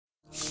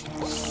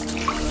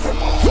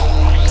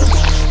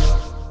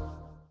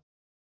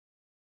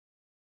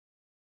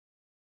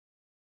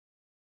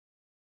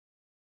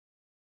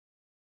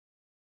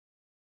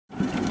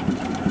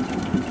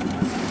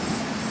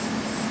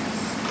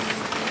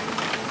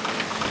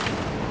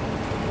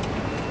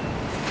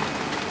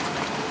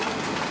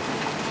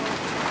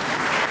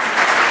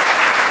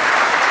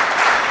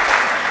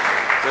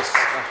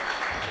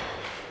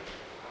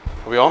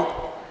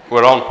on?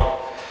 We're on.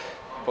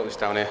 Put this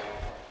down here.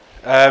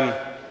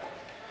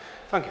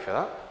 Thank you for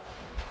that.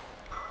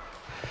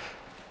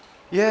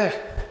 Yeah.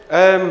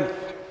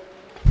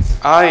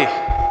 I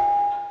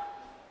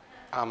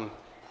am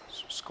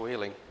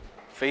squealing.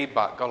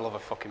 Feedback. Gotta love a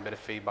fucking bit of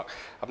feedback.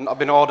 I've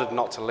been ordered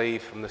not to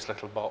leave from this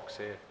little box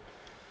here,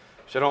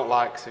 which I don't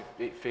like because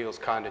it feels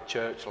kind of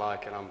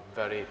church-like, and I'm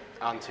very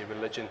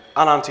anti-religion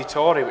and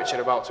anti-Tory, which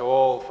you're about to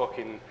all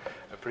fucking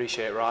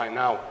appreciate right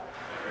now.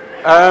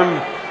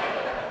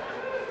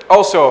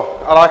 Also,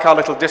 I like our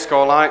little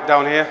disco light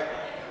down here,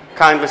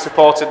 kindly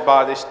supported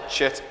by this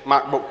shit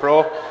MacBook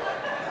Pro.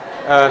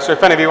 So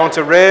if any of you want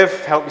to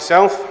rave, help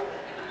yourself.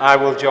 I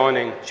will join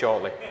in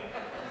shortly.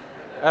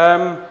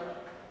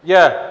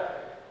 Yeah,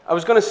 I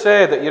was going to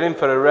say that you're in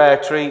for a rare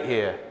treat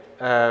here,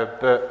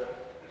 but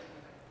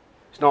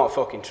it's not a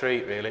fucking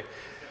treat really,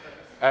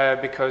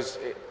 because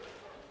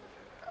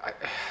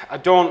I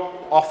don't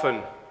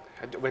often,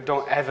 we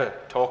don't ever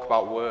talk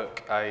about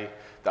work that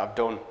I've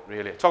done,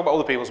 really. I talk about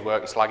other people's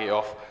work and slag it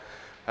off,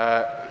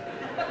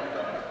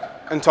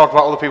 and talk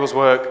about other people's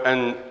work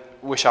and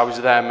wish I was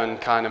them and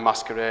kind of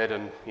masquerade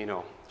and, you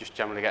know, just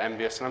generally get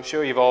envious. And I'm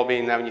sure you've all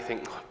been there and you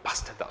think, oh,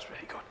 bastard, that's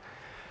really good.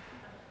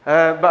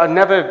 But I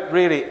never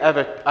really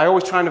ever, I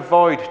always try and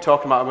avoid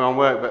talking about my own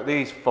work, but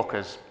these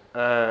fuckers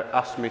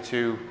asked me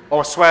to, oh,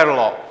 I swear a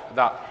lot,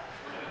 that.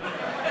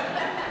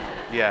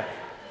 Yeah,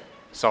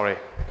 sorry.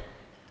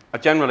 I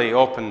generally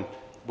open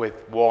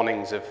with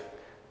warnings of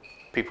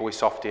people with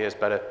soft ears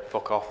better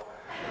fuck off.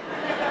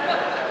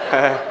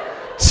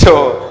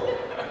 So,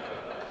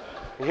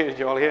 did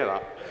you all hear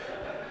that?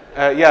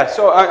 Yeah,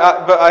 so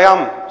but I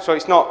am, so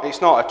it's not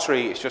a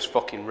treat, it's just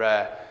fucking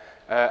rare.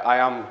 I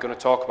am going to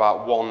talk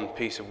about one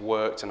piece of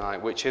work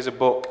tonight, which is a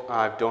book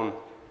I've done.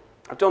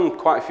 I've done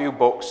quite a few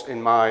books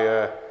in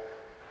my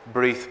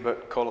brief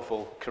but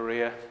colourful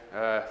career.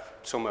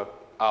 Some are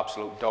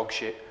absolute dog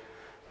shit.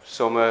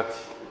 Some are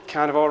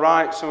kind of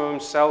alright, some of them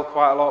sell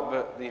quite a lot,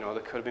 but you know, they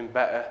could have been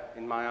better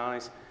in my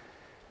eyes.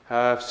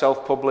 I've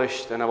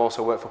self-published, and I've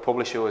also worked for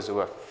publishers who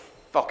are a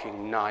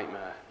fucking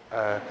nightmare.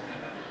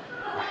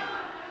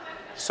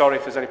 Sorry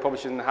if there's any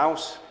publishers in the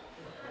house.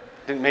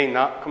 Didn't mean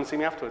that. Come see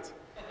me afterwards.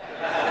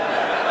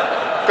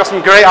 Got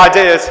some great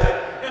ideas.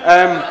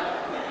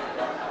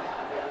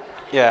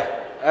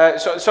 Yeah.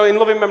 So In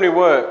Loving Memory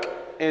Work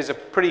is a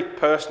pretty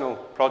personal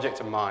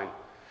project of mine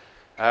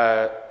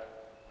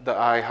that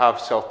I have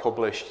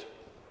self-published,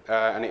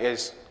 and it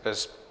is,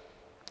 as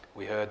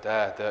we heard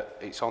there, that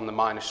it's on the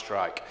miners'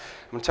 strike.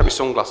 I'm going to take my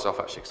sunglasses off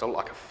actually, because I look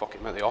like I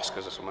fucking met the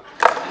Oscars or something.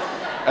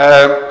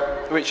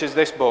 Which is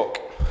this book.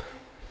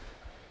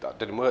 That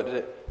didn't work, did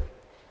it?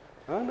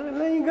 Oh,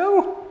 there you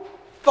go.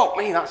 Fuck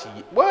me, that's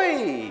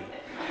way.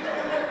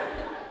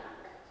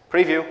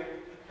 Preview.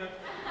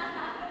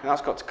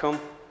 That's got to come.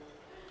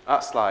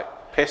 That's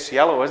like piss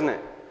yellow, isn't it?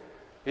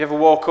 You ever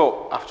woke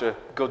up after a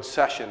good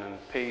session and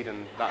peed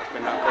and that's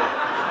been that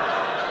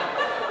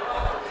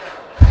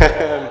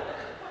good?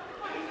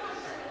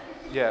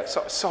 Yeah,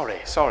 sorry.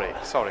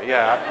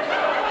 Yeah,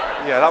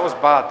 that was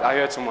bad. I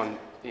heard someone,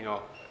 you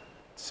know,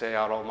 say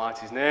our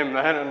Almighty's name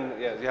then, and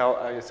yeah,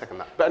 I'll second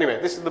that. But anyway,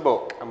 this is the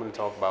book I'm going to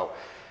talk about.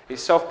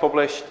 It's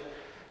self-published,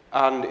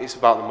 and it's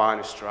about the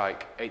miners'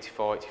 strike,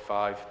 84,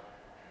 85.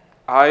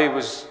 I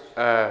was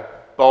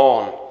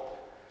born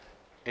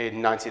in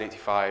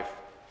 1985.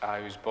 I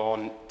was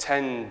born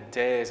 10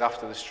 days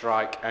after the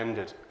strike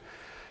ended.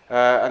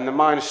 And the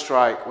miners'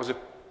 strike was a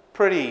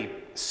pretty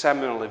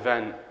seminal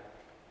event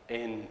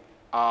in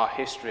our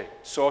history,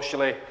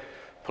 socially,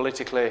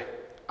 politically,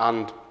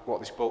 and what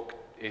this book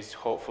is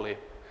hopefully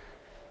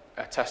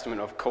a testament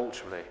of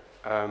culturally.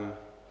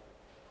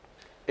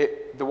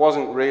 There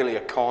wasn't really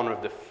a corner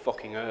of the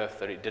fucking earth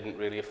that it didn't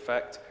really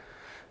affect,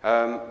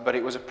 but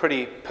it was a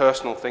pretty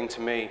personal thing to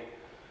me,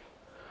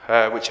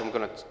 which I'm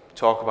going to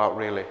talk about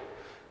really.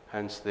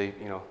 Hence the,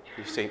 you know,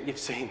 you've seen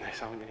this,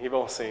 haven't you? You've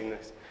all seen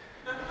this.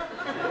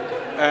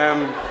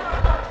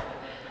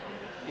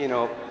 You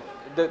know,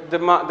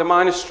 the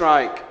miners'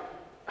 strike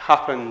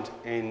happened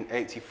in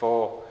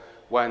 '84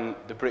 when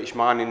the British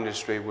mining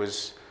industry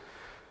was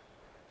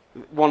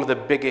one of the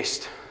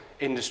biggest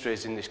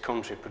industries in this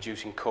country,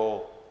 producing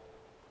coal.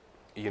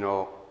 You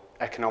know,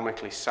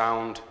 economically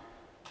sound,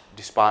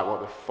 despite what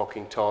the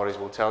fucking Tories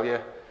will tell you,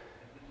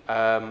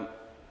 and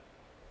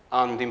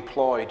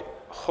employed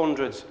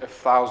hundreds of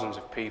thousands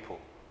of people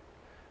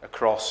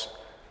across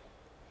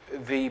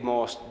the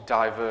most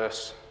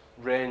diverse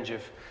range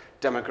of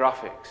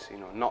demographics, you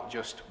know, not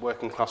just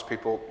working class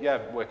people,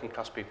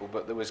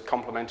 but there was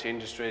complementary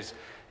industries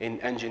in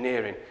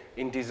engineering,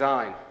 in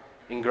design,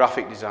 in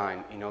graphic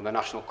design. You know, the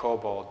National Coal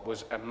Board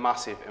was a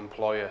massive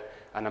employer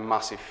and a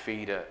massive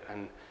feeder,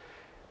 and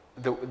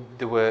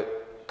there were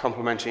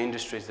complementary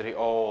industries that it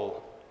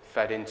all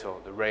fed into,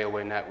 the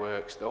railway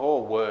networks, the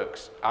whole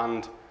works.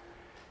 And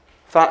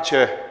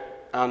Thatcher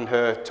and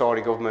her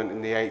Tory government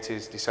in the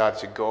 80s decided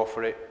to go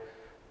for it.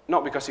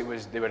 Not because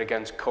they were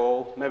against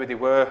coal, maybe they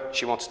were.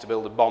 She wanted to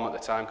build a bomb at the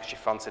time because she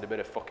fancied a bit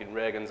of fucking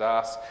Reagan's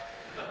ass.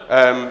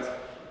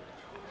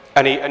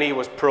 And he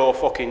was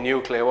pro-fucking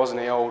nuclear,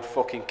 wasn't he, old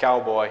fucking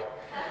cowboy?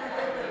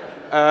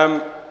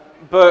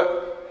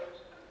 But,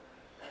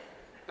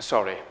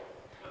 sorry.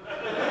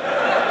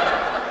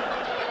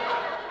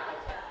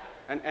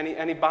 And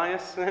any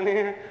bias?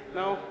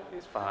 No?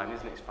 It's fine,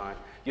 isn't it? It's fine.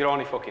 You're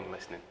only fucking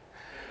listening.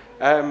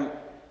 And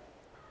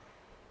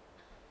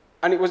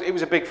it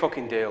was a big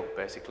fucking deal,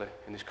 basically,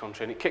 in this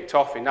country. And it kicked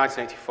off in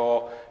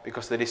 1984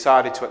 because they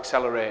decided to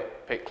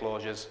accelerate pit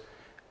closures.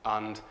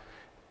 And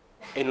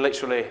in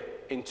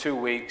 2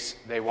 weeks,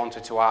 they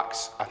wanted to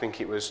axe, I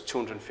think it was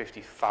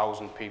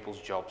 250,000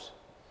 people's jobs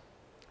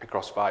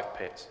across 5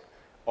 pits,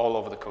 all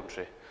over the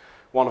country.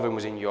 One of them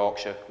was in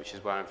Yorkshire, which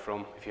is where I'm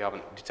from, if you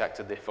haven't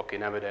detected the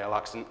fucking Emmerdale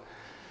accent.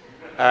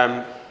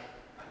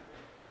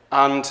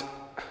 And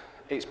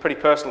it's pretty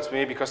personal to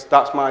me because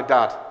that's my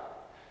dad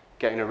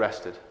getting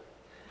arrested.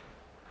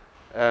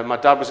 My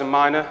dad was a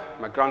miner,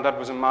 my granddad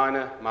was a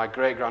miner, my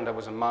great-granddad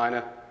was a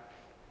miner.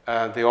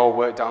 They all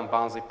worked down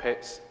Barnsley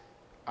pits.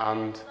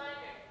 And...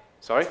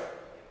 Sorry?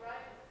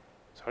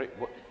 Sorry?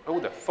 What? Who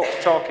the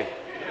fuck's talking?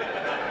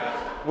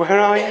 Where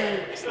are you?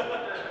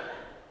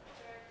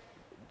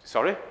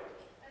 Sorry?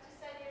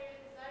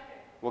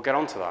 We'll get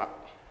on to that.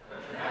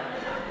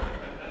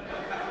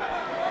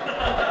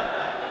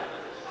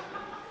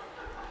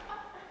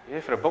 You're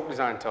here for a book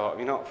design talk,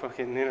 you're not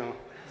fucking, you know,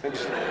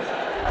 just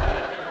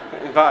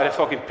invited a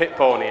fucking pit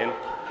pony in.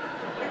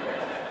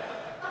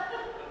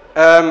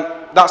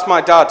 That's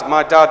my dad.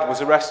 My dad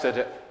was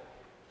arrested.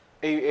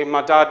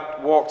 My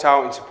dad walked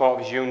out in support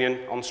of his union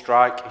on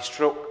strike. He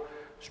struck,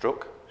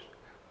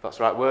 that's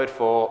the right word,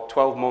 for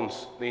 12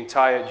 months, the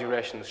entire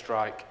duration of the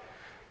strike.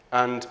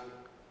 And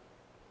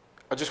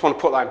I just want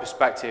to put that in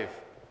perspective.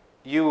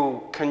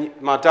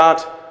 My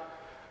dad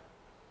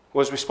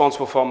was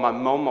responsible for my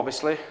mum,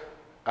 obviously,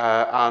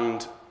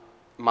 and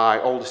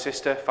my older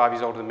sister, 5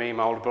 years older than me,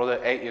 my older brother,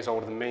 8 years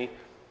older than me,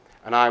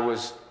 and I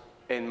was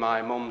in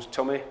my mum's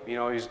tummy. You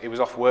know, he was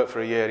off work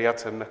for a year. He had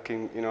to make,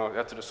 you know, he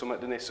had to do something,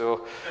 didn't he?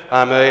 So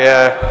I'm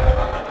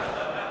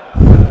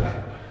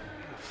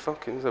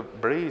fucking, there's a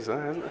breeze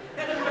there, isn't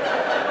there?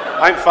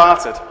 I ain't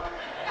farted.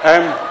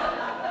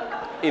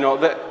 You know,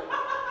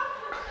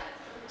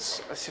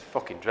 it's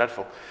fucking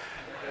dreadful.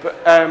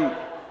 But,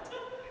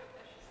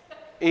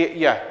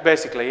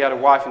 basically, he had a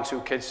wife and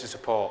 2 kids to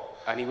support,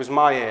 and he was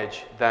my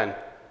age then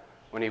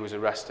when he was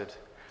arrested,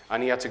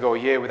 and he had to go a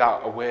year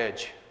without a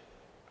wage.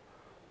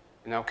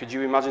 Now, could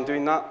you imagine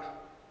doing that?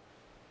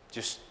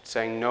 Just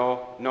saying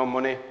no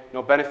money,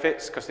 no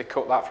benefits, because they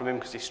cut that from him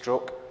because he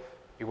struck.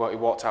 He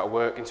walked out of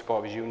work in support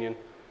of his union.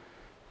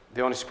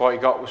 The only support he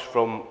got was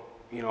from,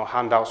 you know,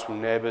 handouts from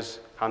neighbours,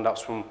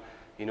 handouts from,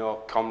 you know,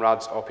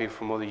 comrades or people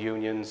from other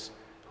unions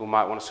who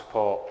might want to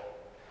support.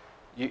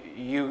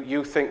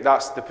 You think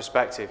that's the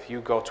perspective.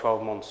 You go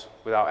 12 months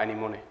without any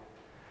money.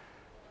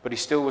 But he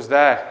still was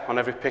there on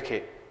every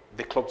picket.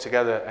 They clubbed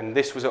together, and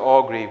this was at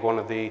Orgreave, one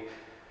of the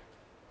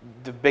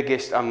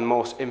biggest and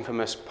most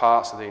infamous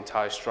parts of the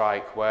entire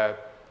strike, where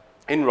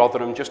in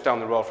Rotherham, just down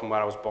the road from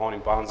where I was born in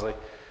Barnsley,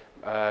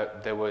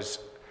 there was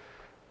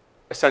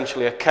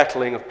essentially a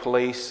kettling of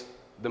police.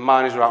 The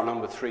miners were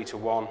outnumbered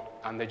 3-1,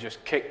 and they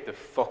just kicked the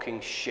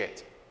fucking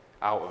shit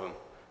out of them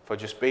for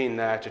just being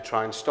there to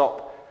try and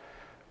stop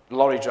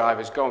lorry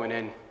drivers going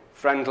in.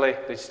 Friendly,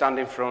 they'd stand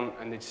in front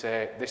and they'd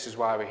say, "This is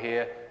why we're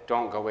here,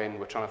 don't go in,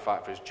 we're trying to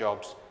fight for his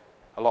jobs."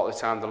 A lot of the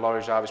time, the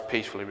lorry drivers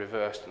peacefully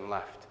reversed and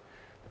left.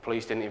 The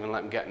police didn't even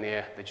let them get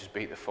near, they just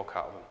beat the fuck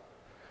out of them.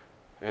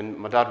 And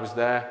my dad was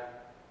there,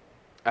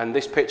 and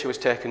this picture was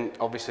taken,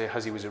 obviously,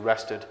 as he was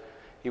arrested.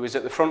 He was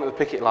at the front of the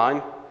picket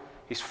line.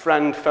 His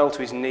friend fell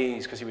to his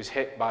knees because he was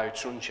hit by a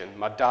truncheon.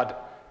 My dad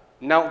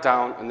knelt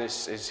down, and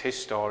this is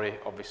his story,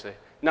 obviously,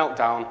 knelt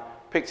down,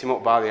 picked him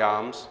up by the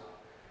arms,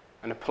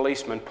 and a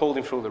policeman pulled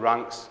him through the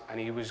ranks, and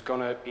he was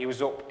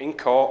up in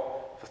court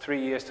for 3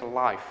 years to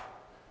life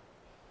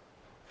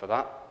for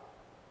that,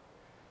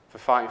 for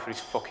fighting for his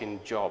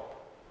fucking job.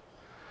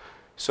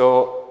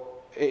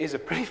 So it is a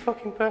pretty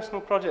fucking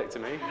personal project to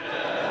me.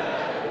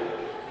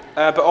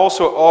 But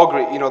also at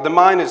Orgreave, you know, the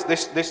miners,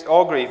 this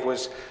Orgreave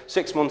was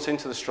 6 months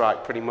into the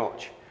strike, pretty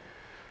much.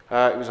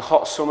 It was a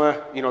hot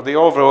summer. You know, the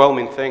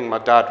overwhelming thing my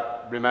dad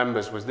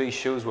remembers was these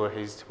shoes were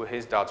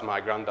his dad's,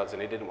 my granddad's,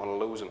 and he didn't want to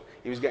lose them.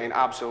 He was getting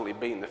absolutely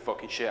beaten the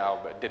fucking shit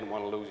out, but didn't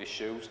want to lose his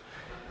shoes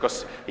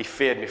because he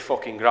feared me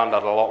fucking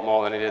granddad a lot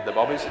more than he did the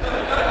bobbies.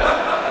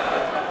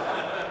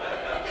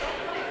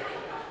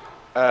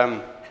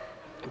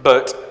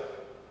 But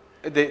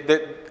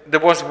there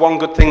was one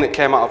good thing that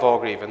came out of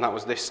Orgreave, and that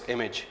was this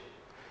image,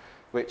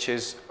 which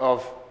is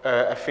of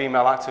a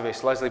female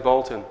activist, Leslie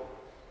Bolton,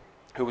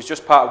 who was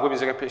just part of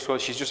Women's Against Pit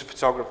Closure. She's just a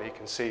photographer. You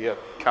can see her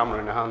camera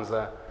in her hands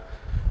there.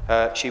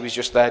 She was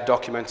just there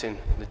documenting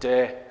the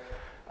day.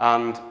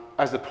 And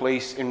as the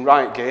police in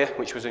riot gear,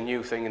 which was a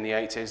new thing in the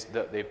 80s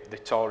that the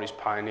Tories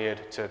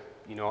pioneered to,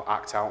 you know,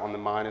 act out on the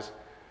miners,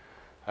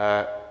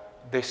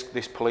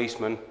 this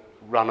policeman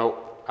ran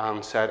up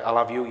and said, "I'll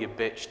have you, you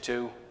bitch,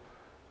 too,"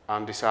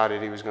 and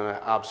decided he was going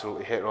to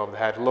absolutely hit her over the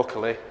head.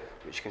 Luckily,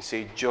 which you can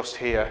see just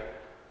here,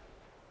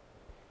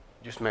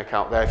 just make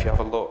out there, if you have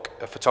a look,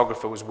 a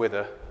photographer was with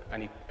her,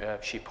 and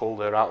she pulled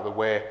her out of the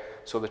way,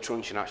 so the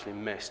truncheon actually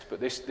missed. But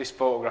this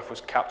photograph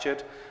was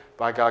captured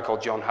by a guy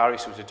called John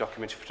Harris, who was a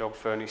documentary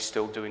photographer, and he's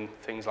still doing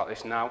things like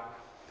this now.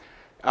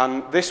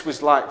 And this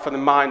was like, for the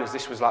miners,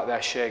 this was like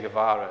their Che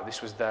Guevara.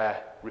 This was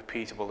their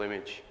repeatable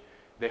image.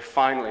 They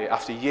finally,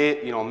 after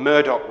years, you know,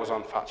 Murdoch was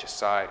on Thatcher's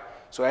side,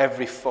 so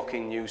every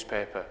fucking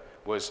newspaper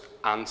was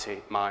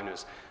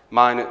anti-miners.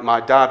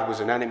 My dad was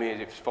an enemy of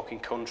his fucking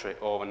country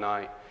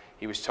overnight.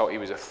 He was taught he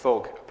was a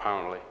thug,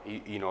 apparently.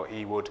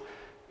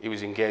 He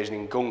was engaged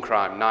in gun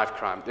crime, knife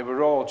crime. They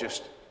were all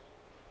just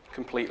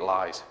complete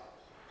lies.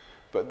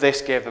 But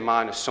this gave the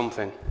miners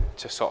something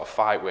to sort of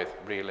fight with,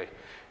 really,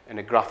 in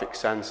a graphic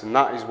sense. And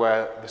that is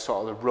where the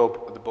sort of the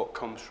rub of the book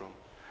comes from.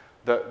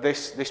 That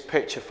this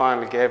picture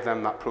finally gave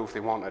them that proof they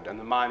wanted, and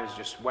the miners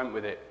just went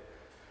with it.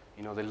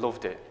 You know, they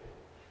loved it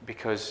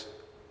because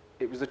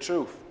it was the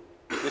truth.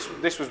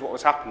 This was what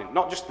was happening.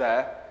 Not just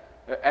there,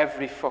 at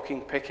every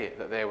fucking picket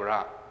that they were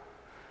at.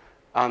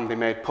 And they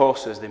made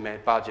posters, they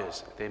made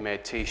badges, they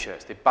made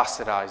T-shirts, they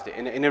bastardized it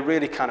in a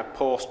really kind of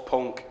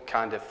post-punk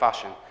kind of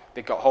fashion.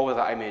 They got hold of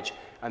that image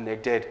and they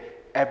did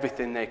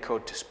everything they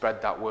could to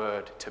spread that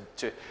word,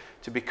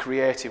 to be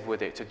creative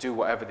with it, to do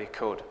whatever they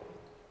could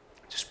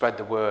to spread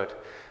the word.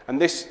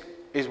 And this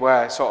is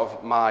where sort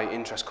of my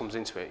interest comes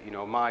into it. You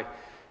know,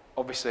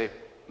 obviously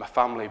my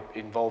family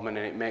involvement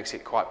in it makes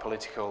it quite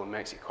political and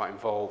makes it quite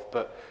involved,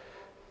 but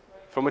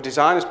from a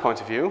designer's point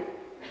of view,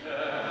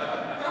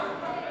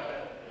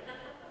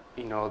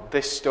 you know,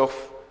 this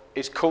stuff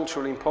is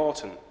culturally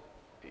important.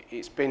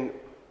 It's been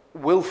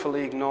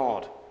willfully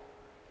ignored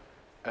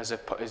as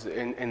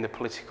in the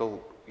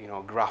political, you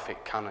know,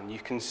 graphic canon. You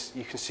can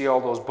see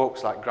all those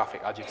books like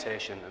Graphic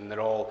Agitation, and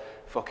they're all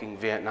fucking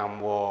Vietnam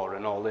War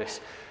and all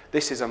this.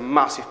 This is a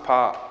massive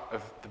part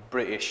of the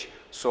British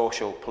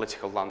social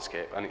political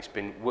landscape, and it's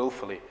been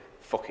willfully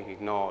fucking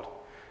ignored.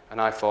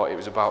 And I thought it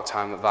was about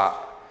time that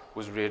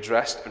was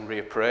readdressed and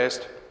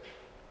reappraised.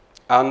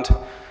 And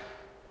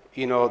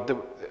you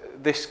know,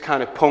 this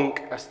kind of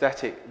punk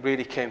aesthetic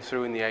really came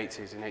through in the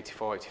 80s, in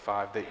 84,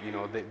 85. That, you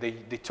know, they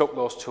took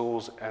those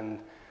tools and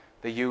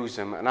they used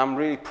them. And I'm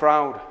really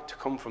proud to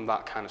come from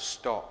that kind of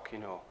stock, you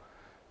know,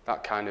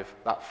 that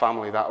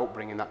family, that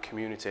upbringing, that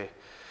community.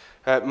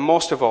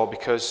 Most of all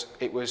because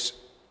it was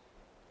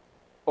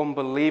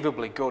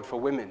unbelievably good for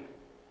women.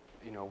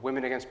 You know,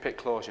 Women Against Pit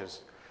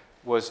Closures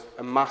was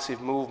a massive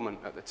movement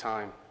at the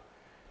time.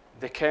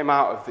 They came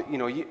out of the, you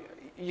know,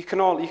 you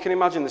can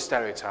imagine the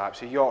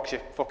stereotypes. A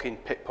Yorkshire fucking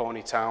pit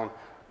pony town,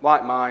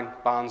 like mine,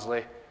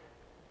 Barnsley.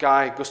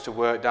 Guy goes to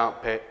work down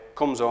at pit,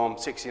 comes home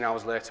 16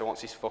 hours later,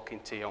 wants his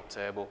fucking tea on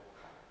table,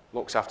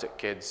 looks after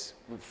kids.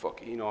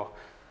 You know,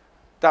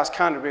 that's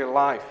kind of real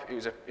life.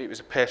 It was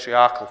a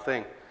patriarchal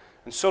thing.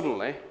 And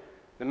suddenly,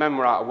 the men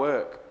were out of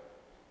work,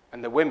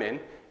 and the women,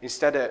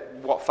 instead of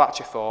what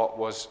Thatcher thought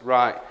was,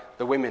 right,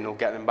 the women will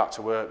get them back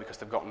to work because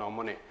they've got no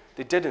money.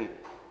 They didn't.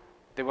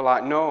 They were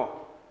like,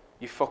 no,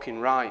 you're fucking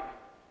right.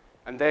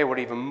 And they were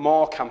even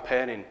more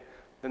campaigning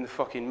than the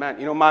fucking men.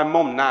 You know, my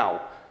mum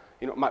now,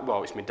 you know,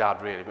 well, it's my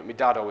dad really, but my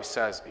dad always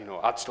says, you know,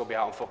 I'd still be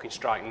out on fucking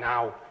strike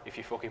now if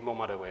your fucking mum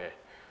had her way.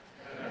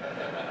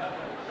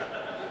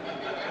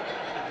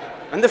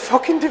 And they're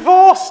fucking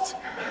divorced.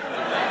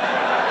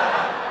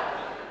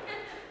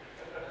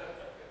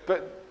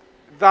 But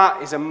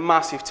that is a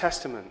massive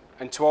testament,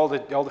 and to all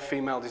the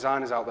female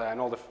designers out there,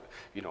 and all the,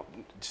 you know,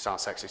 it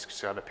sounds sexist because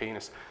she had a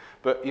penis,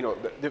 but you know,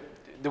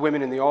 the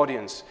women in the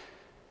audience.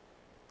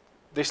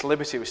 This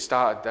liberty was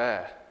started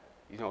there.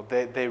 You know,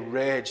 they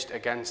raged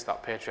against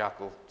that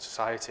patriarchal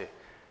society.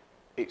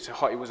 It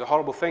was a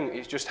horrible thing.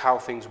 It's just how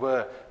things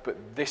were. But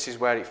this is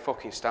where it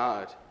fucking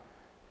started.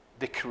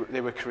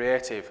 They were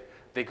creative.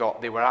 They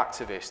were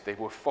activists. They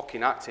were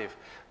fucking active.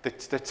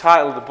 The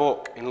title of the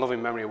book, In Loving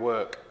Memory of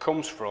Work,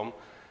 comes from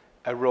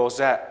a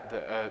rosette,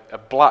 a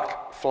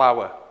black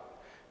flower.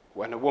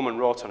 When a woman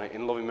wrote on it,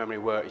 In Loving Memory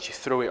of Work, and she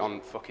threw it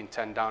on fucking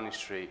 10 Downing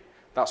Street.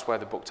 That's where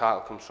the book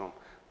title comes from.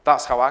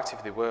 That's how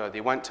active they were.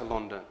 They went to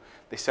London.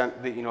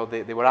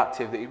 They were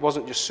active. It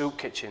wasn't just soup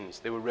kitchens.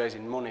 They were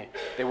raising money.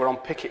 They were on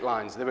picket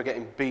lines. They were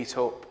getting beat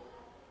up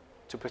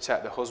to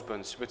protect the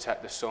husbands, to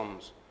protect the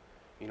sons,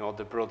 you know,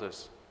 the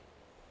brothers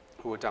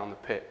who were down the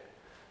pit.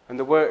 And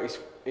the work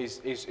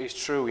is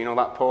true. You know,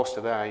 that poster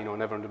there, you know,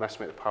 never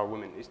underestimate the power of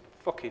women, is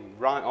fucking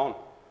right on.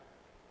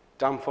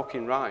 Damn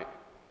fucking right.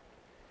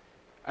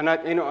 And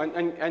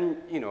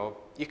you know,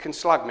 you can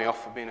slag me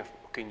off for being a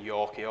fucking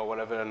Yorkie or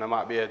whatever, and I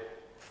might be a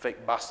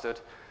thick bastard,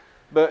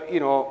 but you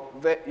know,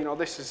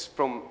 this is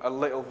from a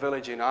little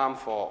village in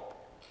Armthorpe,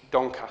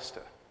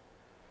 Doncaster.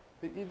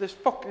 There's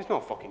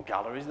no fucking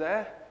galleries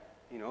there.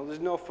 You know,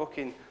 there's no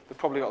fucking. They've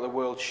probably got the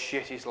world's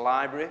shittest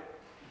library,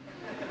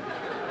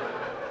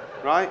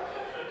 right?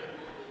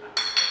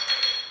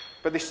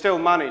 But they still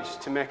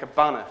managed to make a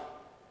banner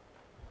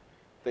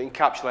that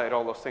encapsulated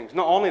all those things.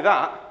 Not only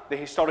that, they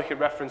historically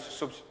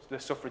referenced the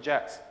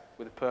suffragettes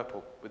with the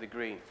purple, with the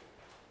green.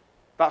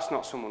 That's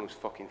not someone who's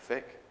fucking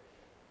thick.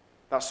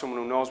 That's someone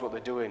who knows what they're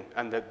doing,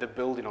 and they're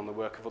building on the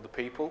work of other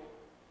people.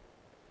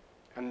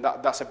 And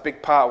that's a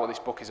big part of what this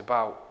book is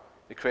about.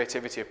 The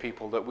creativity of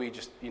people that we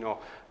just, you know,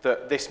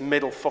 that this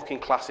middle fucking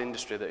class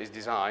industry that is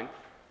design,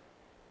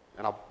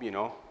 and you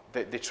know,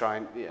 they try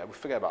and, yeah, we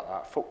forget about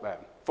that, fuck them,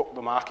 fuck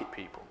the market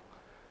people.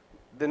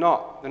 They're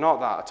not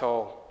that at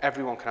all.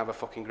 Everyone can have a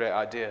fucking great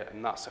idea,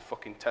 and that's a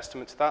fucking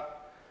testament to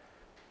that.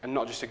 And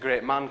not just a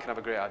great man can have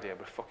a great idea,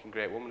 but a fucking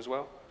great woman as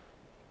well.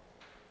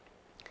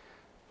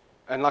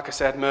 And like I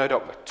said,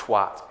 Murdoch, the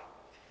twat.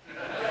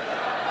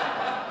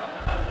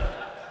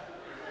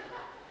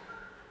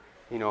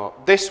 You know,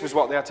 this was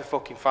what they had to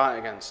fucking fight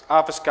against.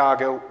 Arthur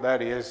Scargill, there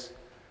he is.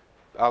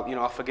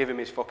 I'll forgive him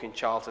his fucking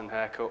Charlton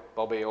haircut,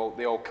 Bobby, the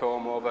old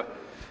comb over.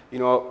 You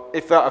know,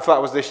 if that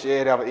was this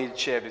year, he'd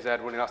shaved his head,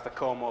 wouldn't he? That's the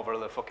comb over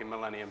of the fucking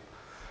millennium.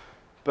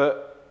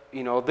 But,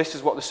 you know, this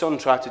is what the Sun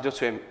tried to do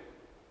to him.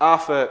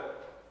 Arthur,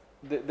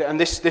 and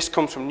this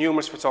comes from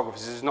numerous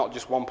photographers. This is not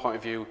just one point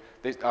of view.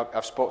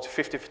 I've spoke to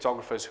 50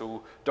 photographers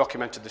who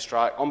documented the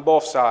strike on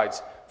both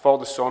sides, for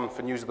the Sun,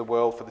 for News of the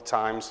World, for the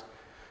Times,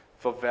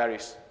 for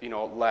various, you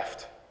know,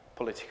 left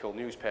political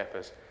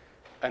newspapers.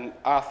 And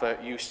Arthur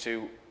used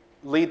to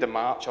lead the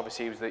march.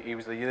 Obviously, he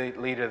was the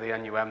leader of the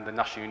NUM, the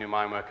National Union of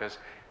Mine Workers,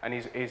 and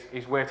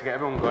his way to get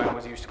everyone going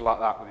was he used to go like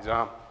that with his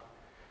arm.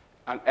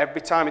 And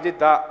every time he did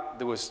that,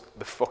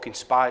 the fucking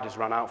spiders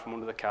ran out from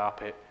under the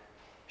carpet,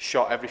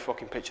 shot every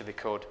fucking picture they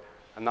could,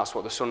 and that's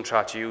what the Sun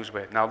tried to use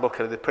with. Now look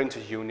at the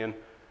Printers Union,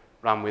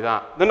 ran with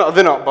that.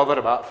 They're not bothered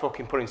about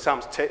fucking putting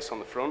Sam's tits on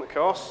the front, of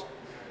course.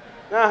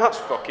 Nah, that's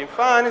fucking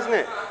fine, isn't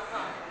it?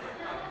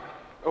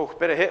 Oh, a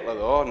bit of Hitler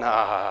though,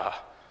 nah.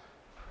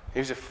 He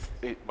is a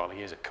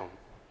cunt.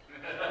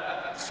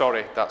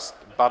 Sorry, that's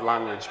bad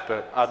language,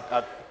 but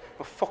well,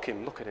 fuck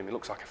him, look at him, he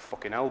looks like a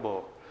fucking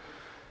elbow.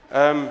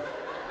 And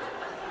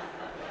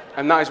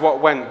that is what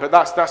went, but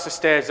that's the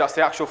stage, that's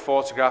the actual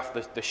photograph,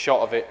 the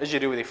shot of it, as you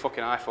do with your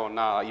fucking iPhone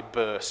now, like you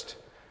burst.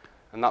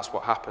 And that's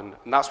what happened,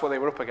 and that's what they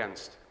were up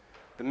against.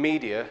 The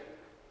media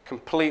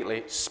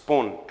completely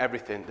spun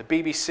everything. The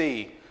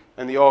BBC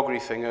and the augury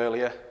thing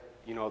earlier,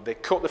 you know, they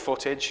cut the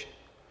footage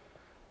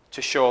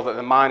to show that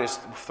the miners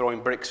were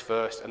throwing bricks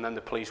first, and then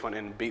the police went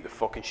in and beat the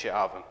fucking shit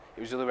out of them.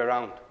 It was the other way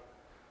around.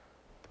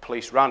 The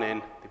police ran in,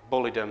 they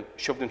bullied them,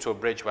 shoved them to a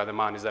bridge where the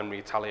miners then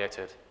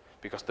retaliated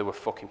because there were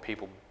fucking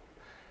people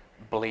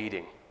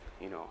bleeding,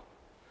 you know,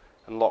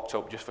 and locked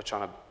up just for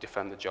trying to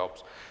defend the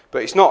jobs.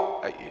 But it's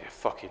not a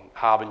fucking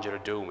harbinger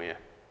of doom here.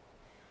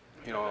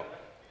 You know,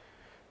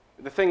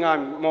 the thing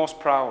I'm most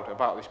proud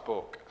about this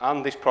book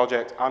and this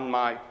project and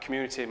my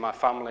community, my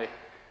family,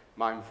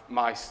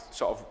 my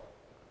sort of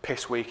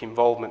piss-weak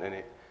involvement in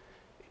it,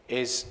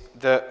 is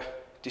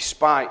that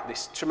despite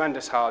this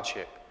tremendous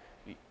hardship,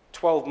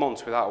 12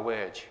 months without a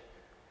wage,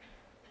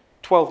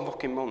 12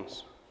 fucking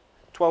months,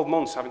 12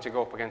 months having to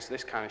go up against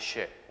this kind of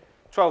shit,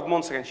 12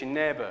 months against your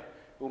neighbour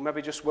who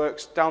maybe just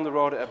works down the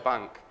road at a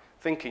bank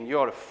thinking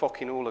you're a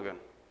fucking hooligan.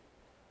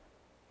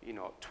 You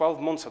know, 12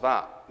 months of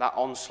that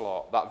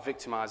onslaught, that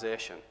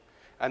victimisation,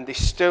 and they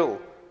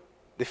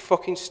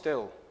fucking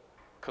still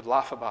could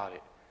laugh about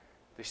it.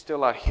 They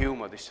still had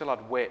humour, they still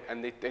had wit,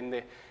 and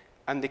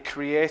they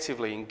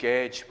creatively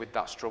engaged with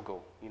that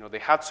struggle. You know, they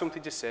had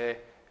something to say,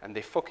 and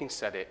they fucking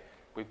said it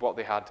with what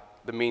they had,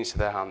 the means to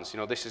their hands. You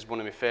know, this is one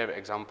of my favourite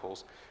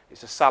examples.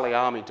 It's a Sally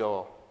Army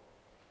door.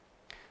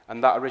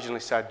 And that originally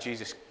said,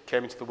 Jesus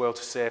came into the world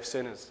to save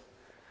sinners.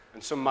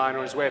 And some miner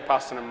on his way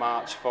past on a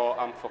march thought,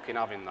 I'm fucking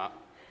having that.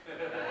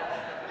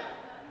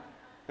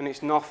 And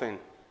it's nothing.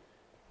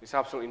 It's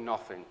absolutely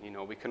nothing. You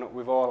know,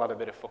 we've all had a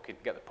bit of fucking,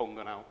 get the pung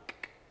gun out,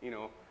 you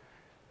know.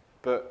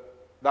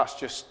 But that's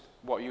just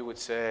what you would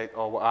say,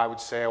 or what I would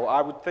say, or what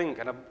I would think.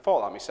 And I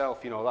thought that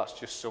myself, you know, that's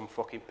just some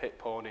fucking pit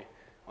pony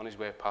on his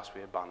way past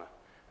with a banner.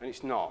 And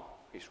it's not.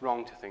 It's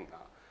wrong to think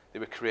that. They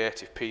were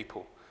creative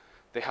people.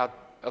 They had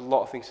a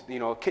lot of things, you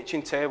know,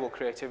 kitchen table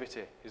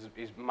creativity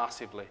is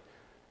massively,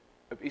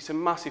 it's a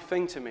massive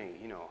thing to me,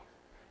 you know.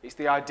 It's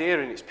the idea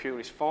in its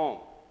purest form.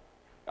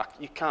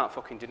 You can't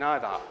fucking deny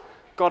that.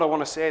 God, I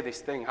want to say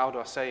this thing, how do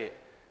I say it?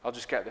 I'll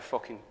just get the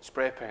fucking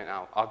spray paint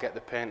out. I'll get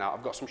the paint out.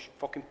 I've got some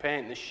fucking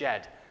paint in the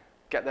shed.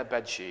 Get their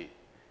bed sheet.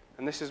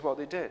 And this is what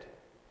they did.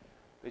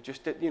 They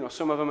just did, you know,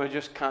 some of them are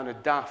just kind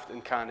of daft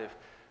and kind of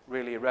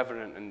really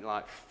irreverent and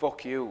like,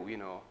 fuck you, you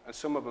know. And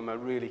some of them are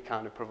really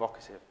kind of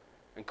provocative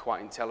and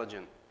quite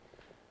intelligent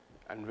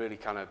and really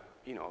kind of,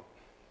 you know,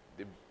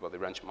 they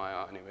wrench my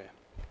heart anyway.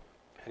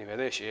 Anyway,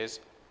 there she is.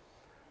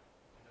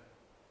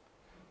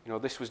 You know,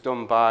 this was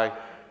done by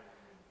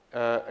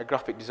a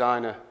graphic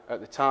designer at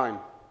the time,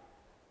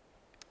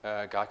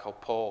 a guy called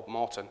Paul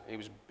Morton. He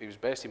was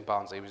based in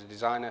Barnsley. He was a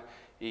designer.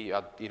 He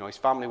had, you know, his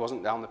family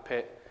wasn't down the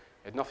pit.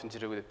 It had nothing to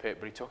do with the pit,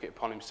 but he took it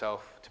upon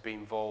himself to be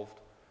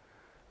involved.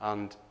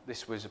 And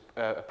this was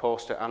a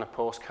poster and a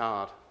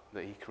postcard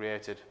that he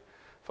created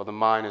for the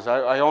miners.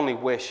 I only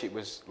wish it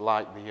was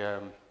like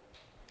the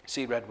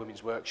See Red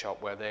Women's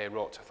Workshop, where they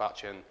wrote to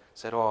Thatcher and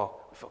said,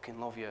 oh, we fucking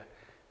love you,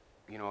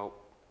 you know,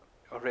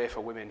 hooray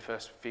for women,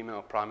 first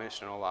female prime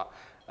minister and all that.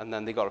 And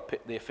then they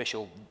got the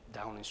official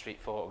Downing Street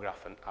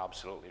photograph and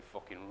absolutely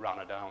fucking ran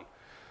her down.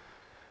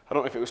 I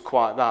don't know if it was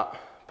quite that,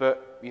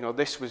 But, you know,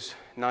 this was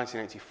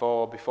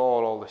 1984,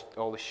 before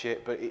all this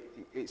shit, but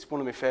it's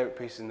one of my favourite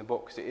pieces in the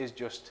book, because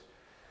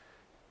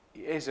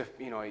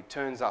it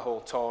turns that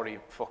whole Tory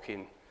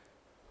fucking,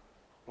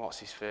 what's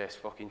his face,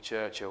 fucking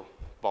Churchill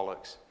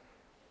bollocks.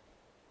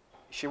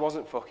 She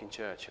wasn't fucking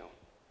Churchill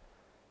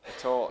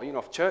at all. You know,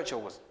 if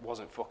Churchill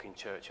wasn't fucking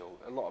Churchill,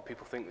 a lot of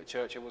people think that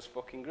Churchill was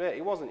fucking great.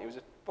 He wasn't. He was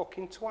a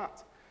fucking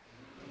twat.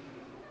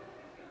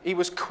 He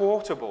was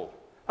quotable.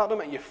 That don't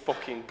make you a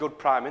fucking good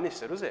Prime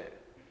Minister, does it?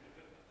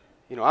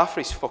 You know,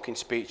 after his fucking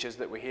speeches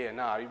that we hear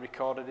now, he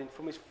recorded in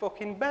from his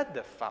fucking bed,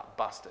 the fat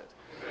bastard.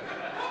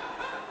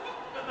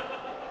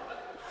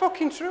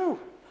 Fucking true.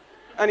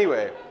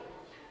 Anyway,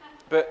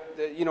 but,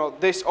 you know,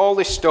 all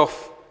this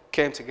stuff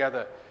came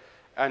together,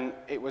 and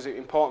it was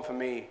important for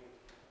me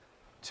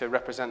to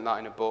represent that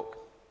in a book,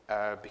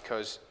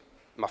 because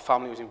my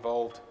family was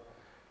involved.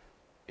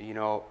 You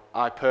know,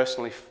 I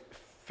personally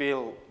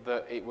feel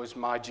that it was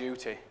my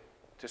duty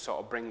to sort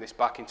of bring this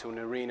back into an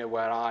arena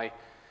where I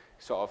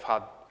sort of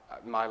had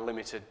my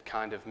limited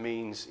kind of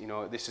means. You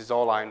know, this is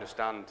all I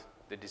understand,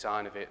 the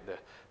design of it,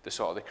 the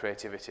sort of the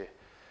creativity.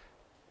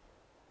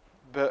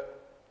 But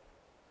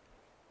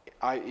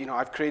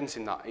I've credence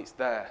in that. It's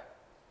there.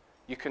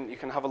 You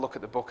can have a look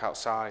at the book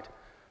outside,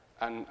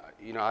 and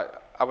you know,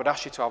 I would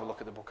ask you to have a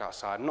look at the book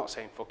outside. I'm not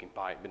saying fucking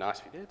buy it. It'd be nice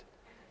if you did.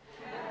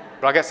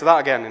 But I'll get to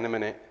that again in a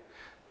minute.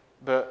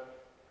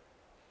 But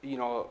you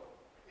know,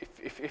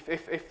 if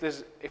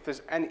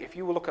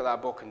you will look at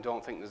that book and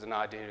don't think there's an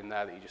idea in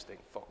there that you just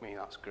think, fuck me,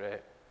 that's great,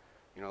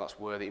 you know, that's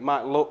worthy. It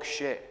might look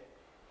shit.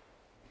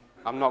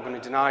 I'm not going to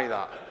deny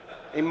that.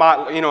 It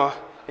might, you know,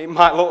 it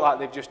might look like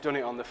they've just done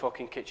it on the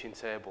fucking kitchen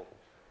table.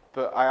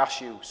 But I ask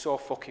you, so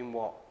fucking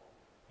what?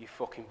 You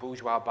fucking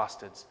bourgeois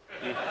bastards.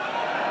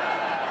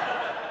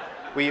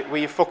 Were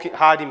you fucking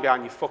hiding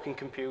behind your fucking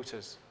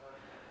computers?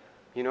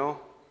 You know?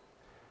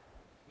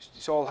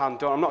 It's all hand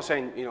done. I'm not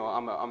saying, you know,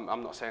 I'm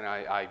not saying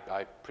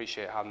I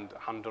appreciate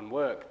hand done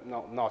work,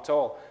 not at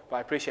all. But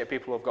I appreciate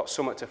people who've got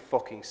something to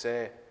fucking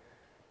say.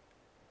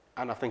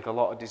 And I think a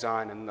lot of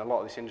design and a lot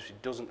of this industry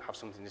doesn't have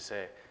something to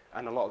say.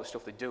 And a lot of the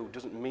stuff they do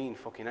doesn't mean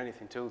fucking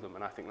anything to them.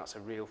 And I think that's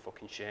a real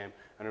fucking shame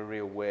and a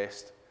real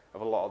waste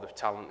of a lot of the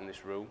talent in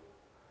this room.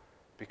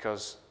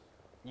 Because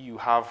you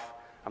have,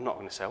 I'm not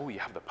going to say, oh, you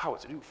have the power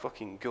to do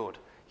fucking good.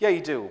 Yeah, you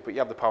do, but you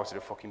have the power to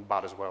do fucking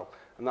bad as well.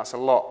 And that's a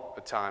lot of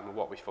the time of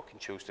what we fucking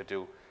choose to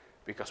do,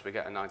 because we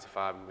get a 9 to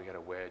 5 and we get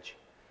a wage.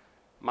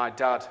 My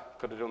dad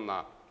could have done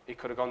that. He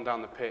could have gone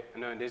down the pit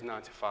and earned his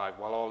 9 to 5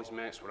 while all his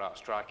mates were out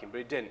striking, but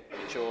he didn't.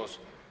 He chose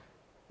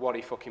what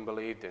he fucking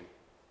believed in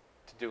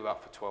to do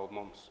that for 12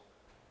 months.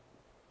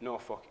 No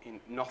fucking,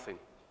 nothing.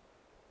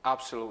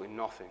 Absolutely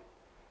nothing.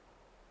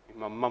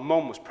 My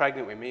mum was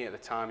pregnant with me at the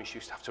time, and she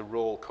used to have to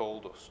roll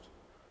coal dust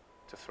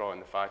to throw in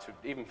the fire, to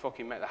even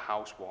fucking make the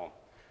house warm.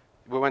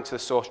 We went to the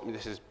social,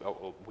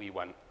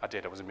 I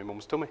did, I was in my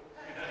mum's tummy.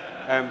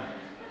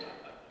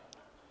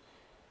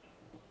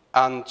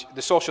 And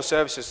the social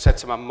services said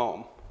to my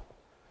mum,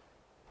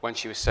 when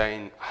she was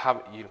saying,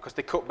 because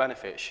they cut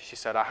benefits, she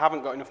said, I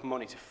haven't got enough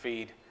money to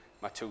feed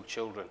my 2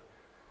 children.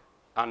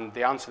 And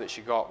the answer that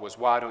she got was,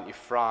 why don't you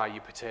fry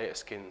your potato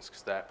skins,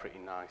 because they're pretty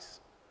nice.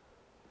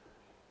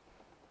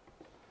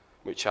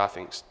 Which I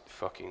think's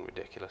fucking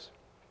ridiculous.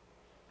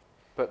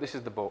 But this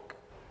is the book.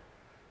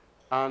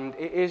 And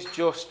it is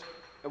just,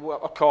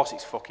 well, of course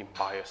it's fucking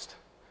biased.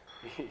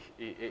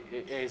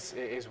 it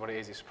is what it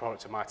is, it's a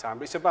product of my time.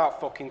 But it's about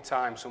fucking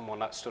time someone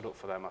that stood up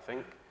for them, I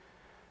think.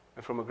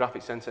 And from a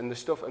graphic sense, and the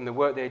stuff and the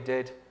work they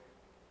did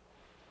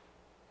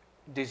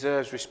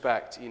deserves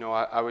respect. You know,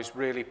 I was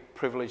really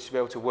privileged to be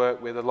able to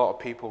work with a lot of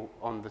people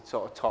on the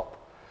sort of top.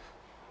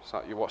 So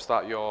what's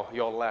that,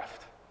 your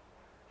left?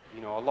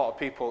 You know, a lot of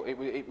people,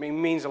 it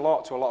means a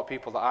lot to a lot of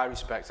people that I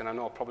respect, and I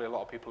know probably a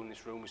lot of people in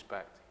this room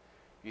respect.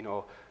 You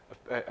know,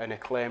 an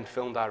acclaimed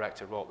film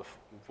director wrote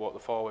the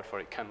foreword for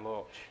it, Ken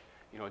Loach.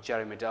 You know,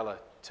 Jerry Medella,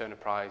 Turner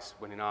Prize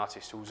winning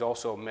artist, who's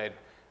also made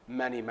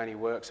many, many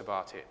works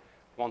about it,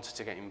 wanted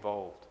to get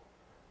involved.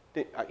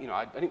 You know,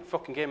 I didn't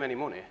fucking give him any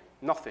money,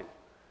 nothing.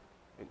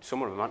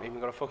 Some of them haven't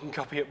even got a fucking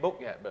copy of the book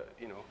yet, but,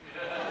 you know.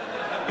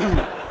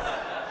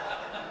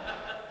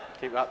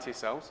 Keep that to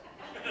yourselves.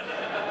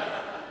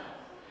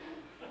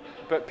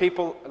 But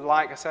people,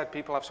 like I said,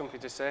 people have something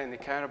to say and they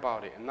care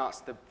about it, and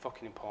that's the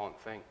fucking important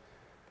thing.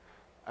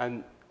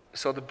 And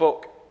so the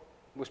book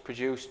was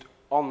produced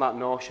on that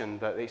notion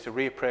that it's a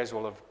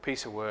reappraisal of a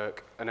piece of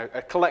work and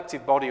a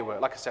collective body of work.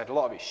 Like I said, a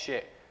lot of it's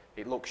shit.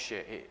 It looks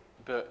shit.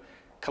 But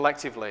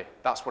collectively,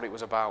 that's what it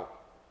was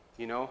about,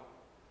 you know?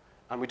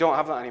 And we don't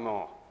have that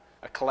anymore.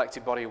 A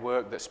collective body of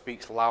work that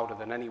speaks louder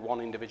than any one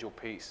individual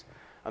piece.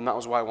 And that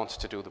was why I wanted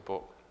to do the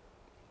book.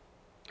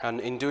 And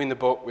in doing the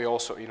book, we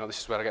also, you know, this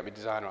is where I get my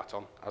designer hat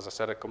on. As I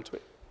said, I'd come to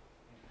it.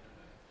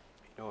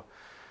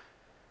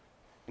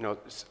 You know,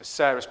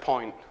 Sarah's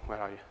point, where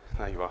are you?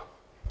 There you are.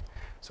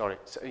 Sorry.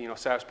 You know,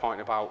 Sarah's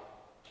point about,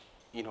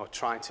 you know,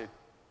 trying to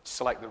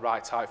select the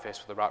right typeface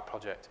for the right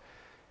project.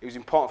 It was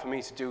important for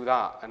me to do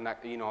that. And,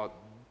 that, you know,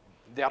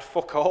 they had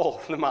fuck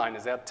all, the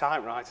miners. They had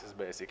typewriters,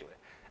 basically.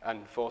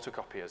 and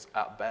photocopiers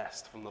at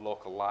best from the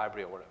local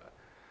library or whatever.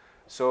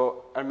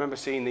 So I remember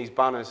seeing these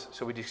banners,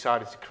 so we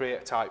decided to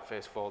create a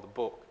typeface for the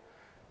book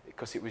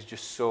because it was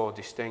just so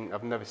distinct.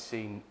 I've never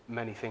seen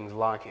many things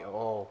like it at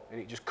all, and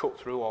it just cut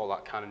through all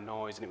that kind of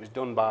noise, and it was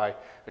done by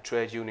a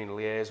trade union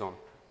liaison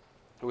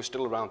who are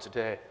still around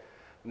today,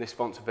 and this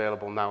font's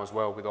available now as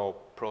well with all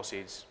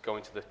proceeds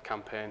going to the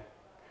campaign.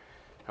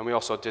 And we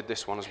also did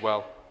this one as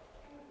well,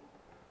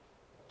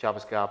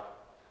 Jabba's Gab.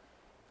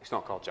 It's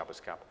not called Jabba's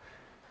Gab,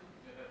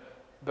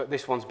 but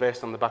this one's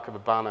based on the back of a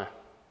banner,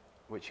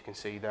 which you can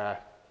see there,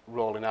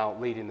 rolling out,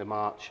 leading the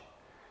march,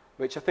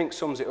 which I think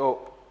sums it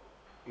up,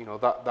 you know,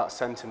 that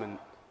sentiment,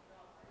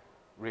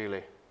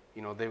 really.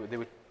 You know,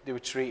 they were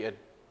treated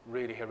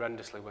really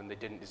horrendously when they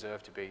didn't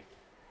deserve to be.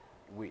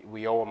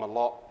 We owe them a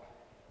lot.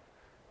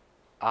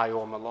 I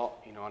owe them a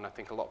lot, you know, and I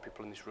think a lot of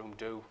people in this room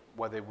do,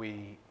 whether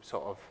we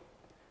sort of,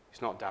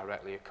 it's not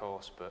directly, of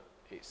course, but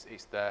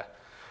it's there.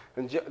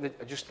 And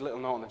just a little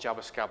note on the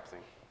Jabba Scab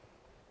thing.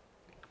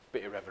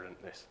 Bit irreverent,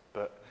 this,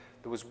 but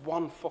there was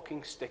one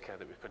fucking sticker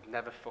that we could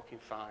never fucking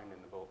find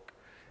in the book.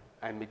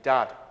 And my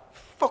dad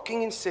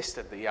fucking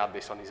insisted that he had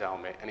this on his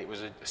helmet, and it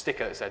was a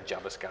sticker that said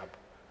Jabba Scab.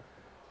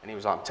 And he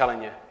was like, I'm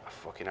telling you, I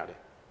fucking had it.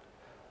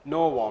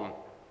 No one,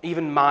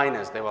 even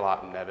miners, they were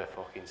like, never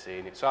fucking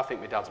seen it. So I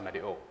think my dad's made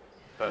it up,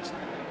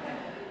 personally.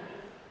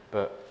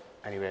 But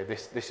anyway,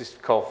 this is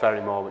called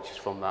Ferrymore, which is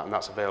from that, and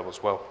that's available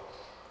as well.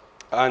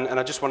 And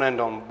I just want to end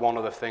on one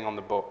other thing on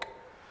the book,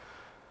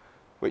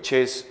 which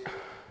is,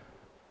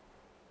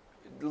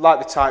 like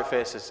the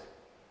typefaces,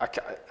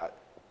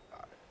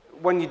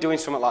 when you're doing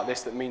something like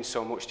this that means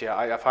so much to you,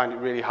 I find it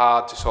really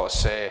hard to sort of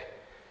say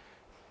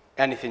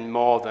anything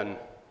more than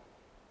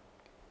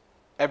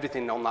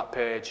everything on that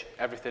page,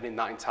 everything in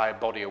that entire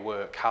body of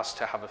work has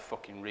to have a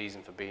fucking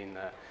reason for being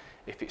there.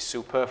 If it's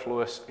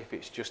superfluous, if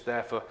it's just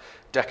there for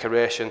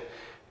decoration,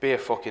 be a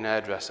fucking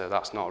hairdresser,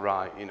 that's not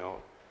right, you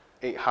know.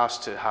 It has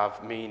to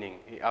have meaning.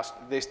 It has,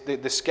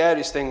 the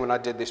scariest thing when I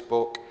did this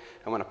book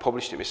and when I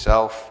published it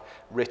myself,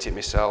 writ it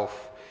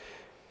myself,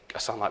 I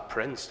sound like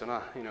Prince, don't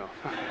I? You know.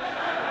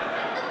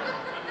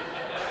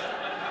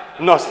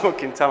 I'm not as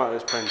fucking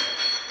talented as Prince.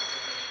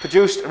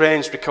 Produced,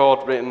 arranged,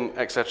 recorded, written,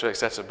 etc.,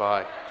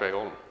 by Craig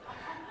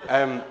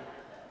Oldham.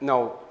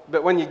 No,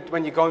 but when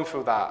you're going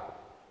through that,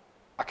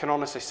 I can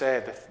honestly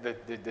say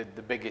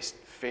the biggest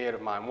fear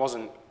of mine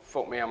wasn't,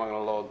 fuck me, he's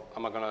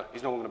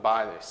not going to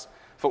buy this.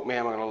 Fuck me,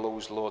 am I going to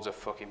lose loads of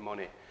fucking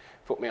money?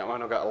 Fuck me, am I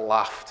going to get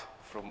laughed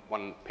from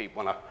when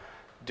I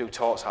do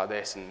talks like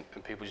this and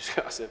people just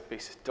go, that's a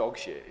piece of dog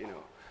shit, you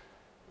know.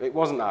 It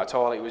wasn't that at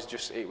all. It was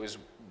just, did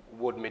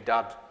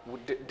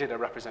I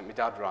represent my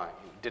dad right?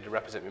 Did I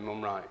represent my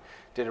mum right?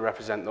 Did I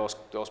represent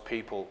those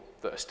people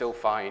that are still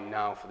fighting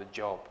now for the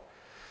job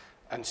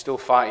and still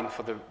fighting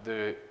for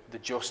the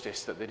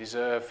justice that they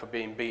deserve for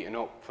being beaten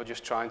up for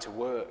just trying to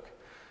work?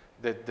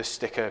 The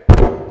sticker,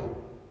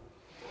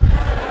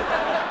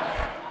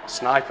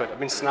 sniped, I've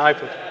been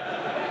sniped.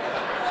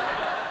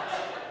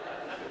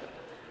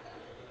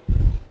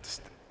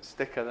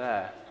 Sticker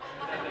there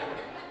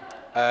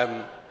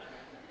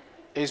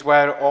is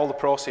where all the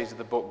proceeds of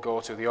the book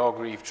go to the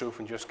Orgreave Truth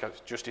and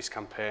Justice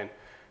campaign,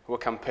 who are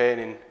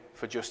campaigning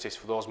for justice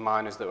for those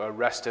miners that were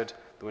arrested.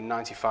 There were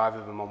 95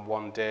 of them on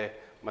one day.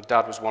 My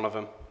dad was one of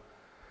them.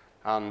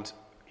 And,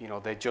 you know,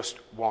 they just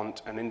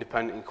want an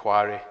independent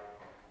inquiry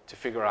to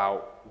figure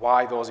out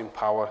why those in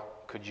power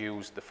could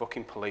use the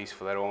fucking police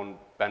for their own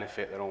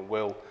benefit, their own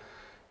will.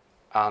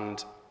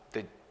 And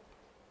they,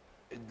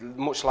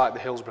 much like the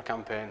Hillsborough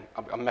campaign,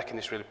 I'm making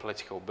this really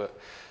political, but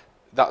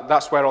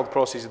that's where all the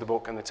proceeds of the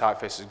book and the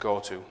typefaces go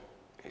to.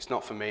 It's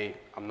not for me.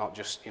 I'm not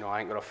just, you know, I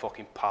ain't got a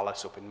fucking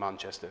palace up in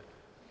Manchester.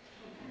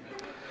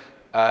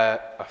 I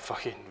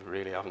fucking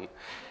really haven't.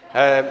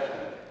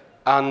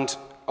 And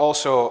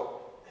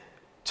also,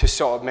 to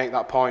sort of make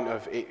that point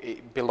of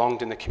it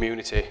belonged in the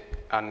community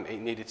and it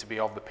needed to be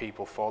of the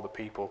people, for the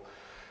people.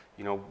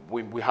 You know,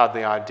 we had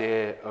the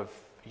idea of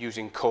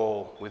using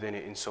coal within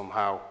it in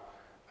somehow,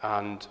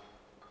 and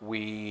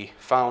we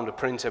found a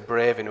printer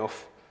brave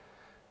enough,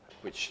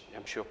 which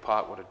I'm sure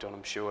Park would have done,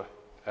 I'm sure.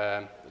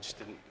 I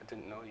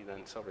didn't know you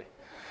then, sorry.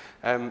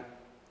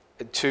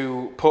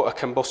 To put a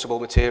combustible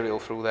material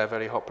through their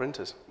very hot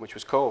printers, which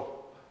was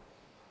coal.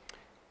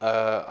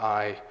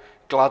 I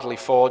gladly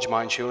forged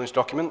my insurance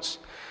documents.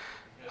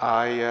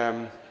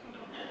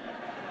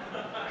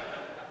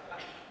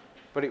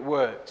 But it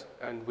worked,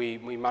 and we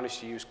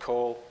managed to use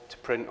coal to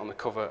print on the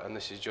cover, and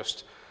this is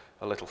just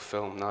a little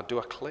film. Now, do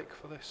I click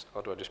for this,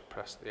 or do I just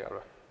press the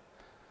arrow?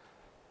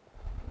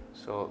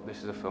 So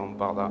this is a film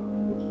about that.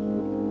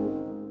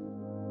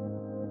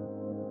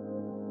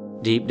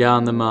 Deep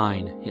down the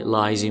mine, it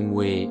lies in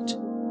wait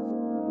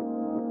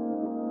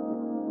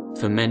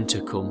for men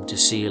to come to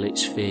seal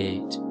its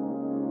fate.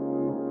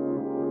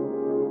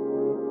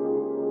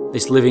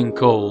 This living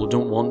coal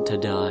don't want to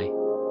die,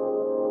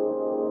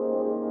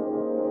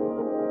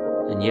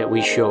 and yet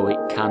we show it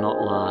cannot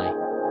lie.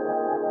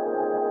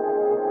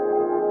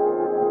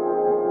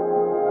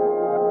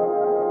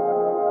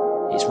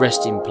 Its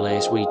resting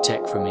place we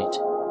take from it,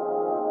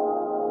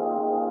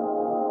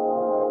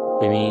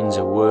 by means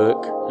of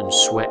work and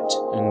sweat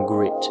and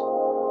grit.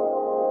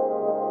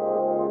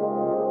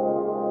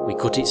 We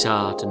cut its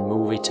heart and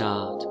move it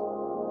out.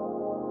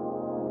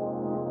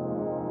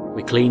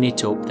 We clean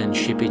it up, then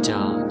ship it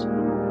out.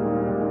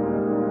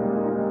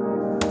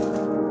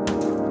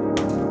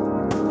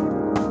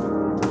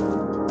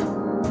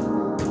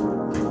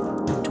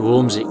 To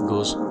homes it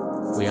goes,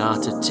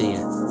 without a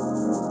tear,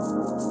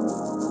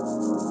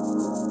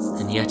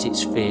 and yet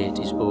its fate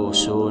is oh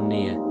so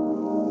near.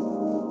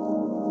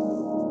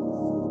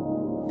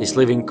 This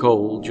living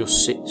coal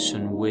just sits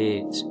and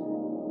waits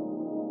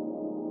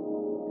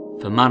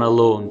for man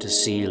alone to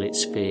seal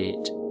its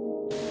fate.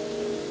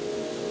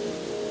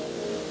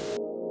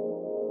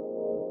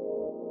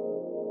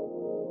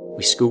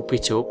 We scoop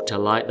it up to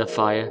light the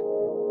fire.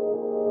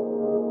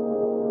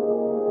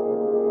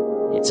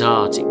 Its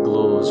heart it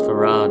glows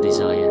for our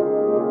desire.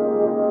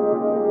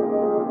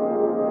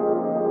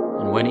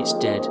 And when it's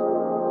dead,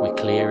 we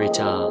clear it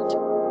out.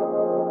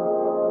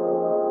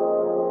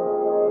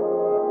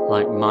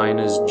 Like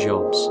miners'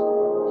 jobs,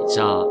 its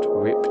heart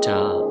ripped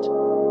out.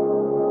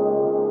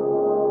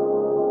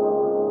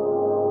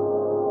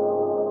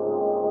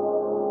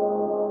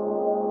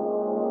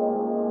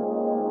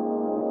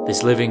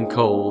 This living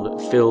coal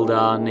that filled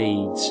our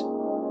needs,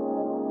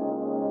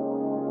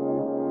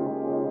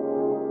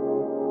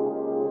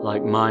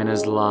 like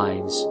miners'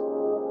 lives,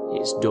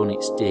 it's done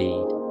its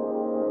deed.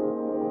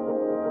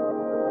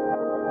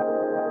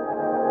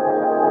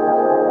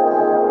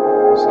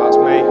 So that's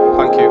me,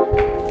 thank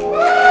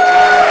you.